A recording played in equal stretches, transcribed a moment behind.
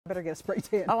better get a spray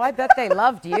tan. Oh, I bet they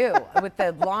loved you with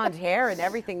the blonde hair and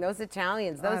everything. Those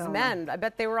Italians, those men, I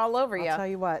bet they were all over you. I'll tell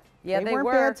you what. Yeah, they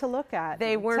weren't bad to look at.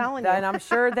 They weren't, telling you. and I'm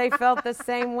sure they felt the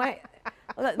same way.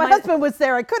 My husband was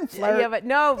there. I couldn't flirt. Yeah, but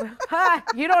no,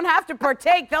 you don't have to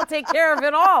partake. They'll take care of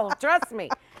it all. Trust me.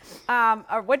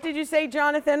 Or what did you say,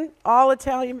 Jonathan? All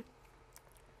Italian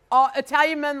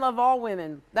men love all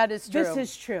women. That is true. This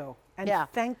is true. And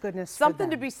thank goodness Something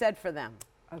for them. to be said for them.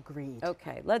 Agreed.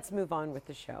 Okay, let's move on with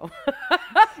the show.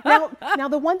 now,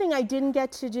 the one thing I didn't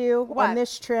get to do on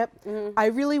this trip, I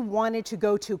really wanted to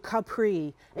go to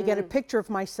Capri and get a picture of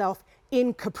myself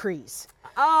in capris.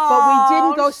 Oh, but we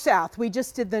didn't go south. We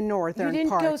just did the northern part. You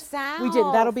didn't go south? We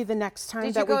didn't. That'll be the next time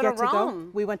that we get to go.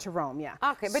 Rome? We went to Rome, yeah.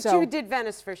 Okay, but you did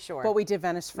Venice for sure. But we did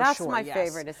Venice for sure, That's my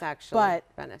favorite, is actually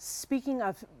Venice. Speaking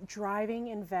of driving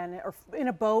in Venice, or in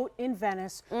a boat in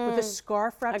Venice with a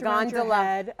scarf wrapped around your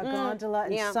head, a gondola,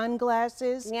 and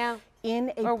sunglasses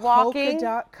in a polka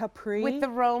dot Capri. With the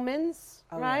Romans,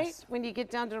 right? Yes. When you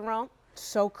get down to Rome.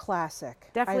 So classic.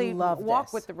 Definitely I love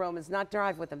walk with the Romans, not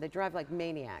drive with them. They drive like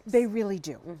maniacs. They really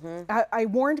do. I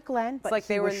warned Glenn, but it's like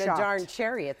they were in the shocked. darn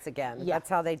chariots again. Yeah. That's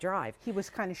how they drive. He was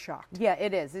kind of shocked. Yeah,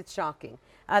 it is. It's shocking.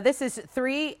 This is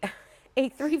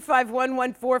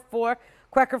 3835144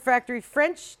 Quacker Factory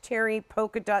French Terry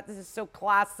Polka Dot. This is so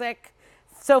classic,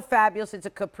 so fabulous. It's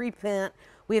a capri pant.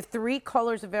 We have 3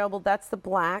 colors available. That's the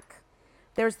black.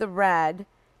 There's the red.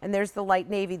 And there's the light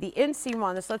navy. The inseam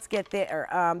on this, let's get there.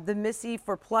 The Missy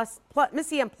for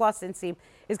Missy and Plus inseam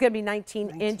is going to be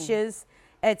 19 inches.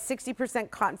 At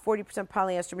 60% cotton, 40%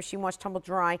 polyester, machine wash, tumble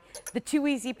dry. The 2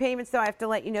 easy payments, though, I have to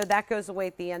let you know, that goes away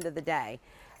at the end of the day.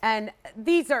 And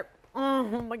these are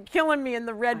killing me in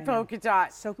the red polka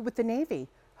dot. So good with the navy.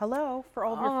 Hello, for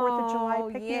all of your 4th of July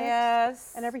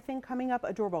picnics and everything coming up.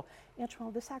 Adorable.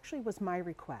 Antoine, this actually was my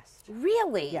request.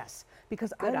 Really? Yes,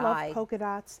 because I love polka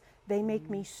dots. They make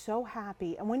me so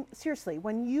happy. And seriously,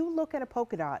 when you look at a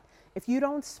polka dot, if you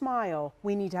don't smile,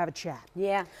 we need to have a chat.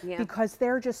 Yeah. Because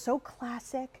they're just so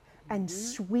classic and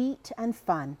sweet and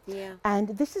fun. Yeah. And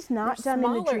this is not done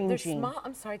in the dream jean.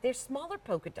 I'm sorry, they're smaller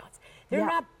polka dots. They're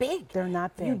not big. They're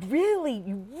not big. You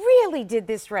really did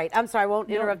this right. I'm sorry, I won't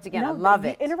interrupt again. I love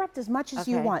it. Interrupt as much as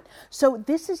you want. So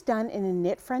this is done in a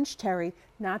knit French terry,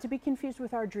 not to be confused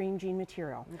with our dream jean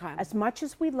material. Okay. As much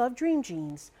as we love dream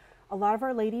jeans, a lot of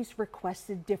our ladies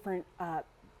requested different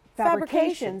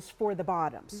fabrications for the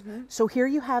bottoms. So here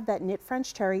you have that knit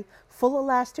French terry, full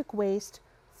elastic waist,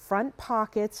 front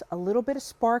pockets, a little bit of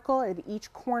sparkle at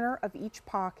each corner of each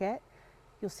pocket.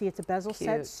 You'll see it's a bezel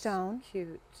set stone.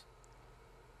 Cute.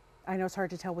 I know it's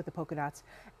hard to tell with the polka dots.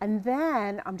 And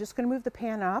then I'm just going to move the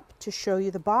pan up to show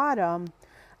you the bottom.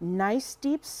 Nice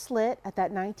deep slit at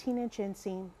that 19-inch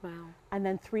inseam. Wow. And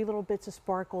then 3 little bits of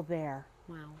sparkle there.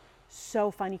 Wow.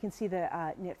 So fun. You can see the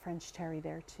knit French terry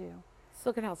there too.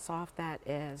 Look at how soft that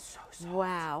is. So soft.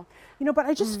 Wow. You know, but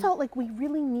I just felt like we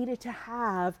really needed to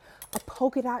have a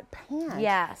polka dot pant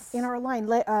in our line.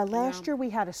 Last year we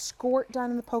had a skirt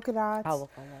done in the polka dots.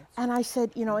 And I said,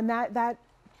 you know, and that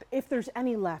if there's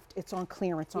any left, it's on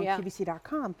clearance on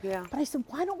QVC.com. Yeah. But I said,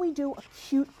 why don't we do a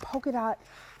cute polka dot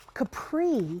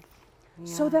capri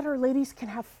so that our ladies can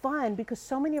have fun, because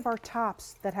so many of our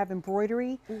tops that have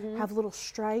embroidery have little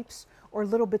stripes or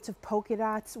little bits of polka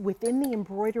dots within the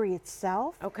embroidery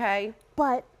itself. Okay.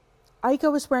 But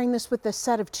Aiko is wearing this with the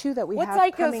set of 2 that we have coming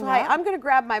up. What's Aiko's height? I'm going to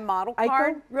grab my model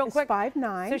card real quick. Aiko is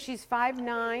 5'9". So she's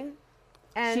 5'9".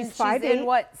 And she's 5'8". in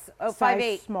what? Oh, 5'8".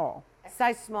 Size small.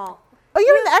 Size small. Oh,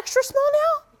 you're in the extra small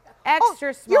now?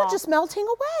 Extra small. You're just melting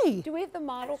away. Do we have the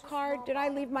model card? Did I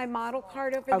leave my model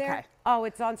card over there? Oh,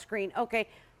 it's on screen. Okay.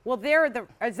 Well,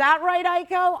 is that right,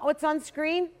 Aiko? Oh, it's on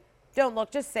screen? Don't look.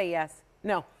 Just say yes.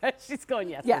 No. She's going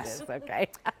yes. Yes. It is. Okay.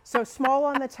 So small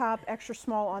on the top, extra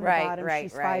small on the bottom.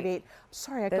 She's 5'8".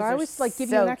 Sorry, Aiko. I always give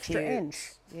you an extra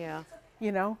inch. Yeah.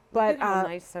 You know, but how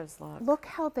nice those look. Look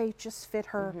how they just fit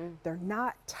her. They're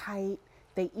not tight.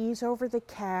 They ease over the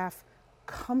calf.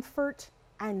 Comfort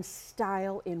and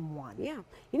style in one. Yeah.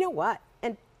 You know what?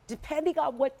 And depending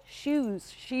on what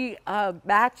shoes she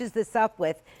matches this up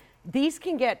with, these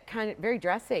can get kind of very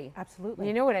dressy. Absolutely.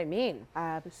 You know what I mean?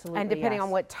 Absolutely. And depending on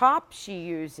what top she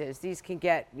uses, these can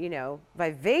get, you know,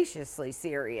 vivaciously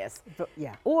serious.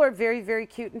 Or very, very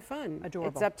cute and fun.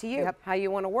 Adorable. It's up to you how you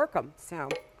want to work them. So,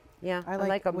 yeah, I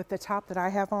like them. With the top that I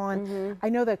have on. I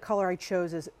know the color I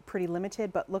chose is pretty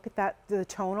limited, but look at that, the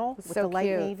tonal with the light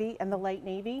navy and the light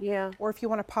navy. Yeah. Or if you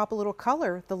want to pop a little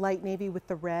color, the light navy with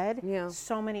the red. Yeah.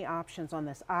 So many options on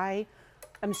this.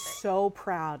 I'm so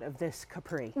proud of this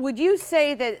capri. Would you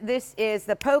say that this is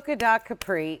the polka dot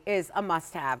capri is a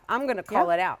must-have? I'm going to call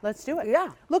it out. Let's do it.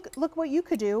 Yeah. Look what you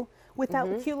could do with that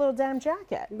cute little denim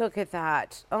jacket. Look at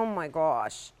that. Oh my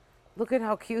gosh. Look at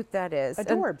how cute that is.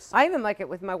 Adorbs. And I even like it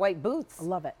with my white boots. I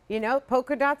love it. You know,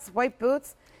 polka dots, white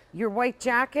boots, your white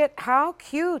jacket. How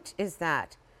cute is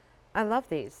that? I love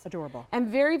these. Adorable. And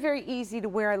very, very easy to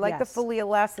wear. I like the fully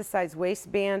elasticized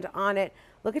waistband on it.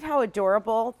 Look at how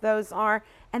adorable those are.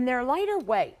 And they're lighter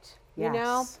weight, you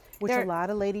know? Which a lot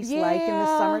of ladies like in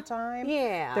the summertime.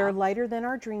 Yeah. They're lighter than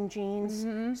our dream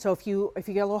jeans. So if you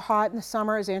get a little hot in the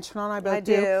summer, as Antoinette and I both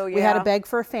do, we had to beg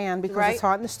for a fan because it's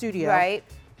hot in the studio. Right.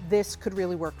 This could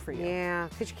really work for you. Yeah,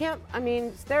 because you can't, I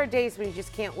mean, there are days when you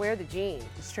just can't wear the jeans.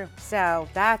 It's true. So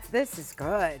this is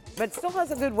good, but it still has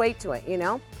a good weight to it, you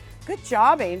know? Good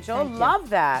job, Angel. Thank you.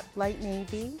 Love that. Light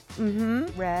navy,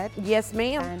 red, yes,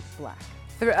 ma'am, and black.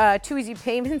 2 easy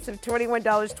payments of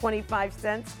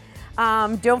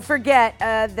 $21.25. Don't forget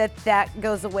that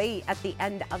goes away at the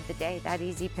end of the day, that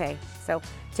easy pay. So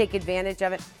take advantage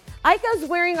of it. Aika's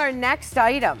wearing our next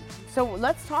item. So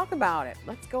let's talk about it.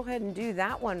 Let's go ahead and do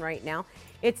that one right now.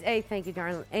 It's thank you,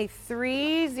 darling, a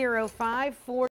 30540.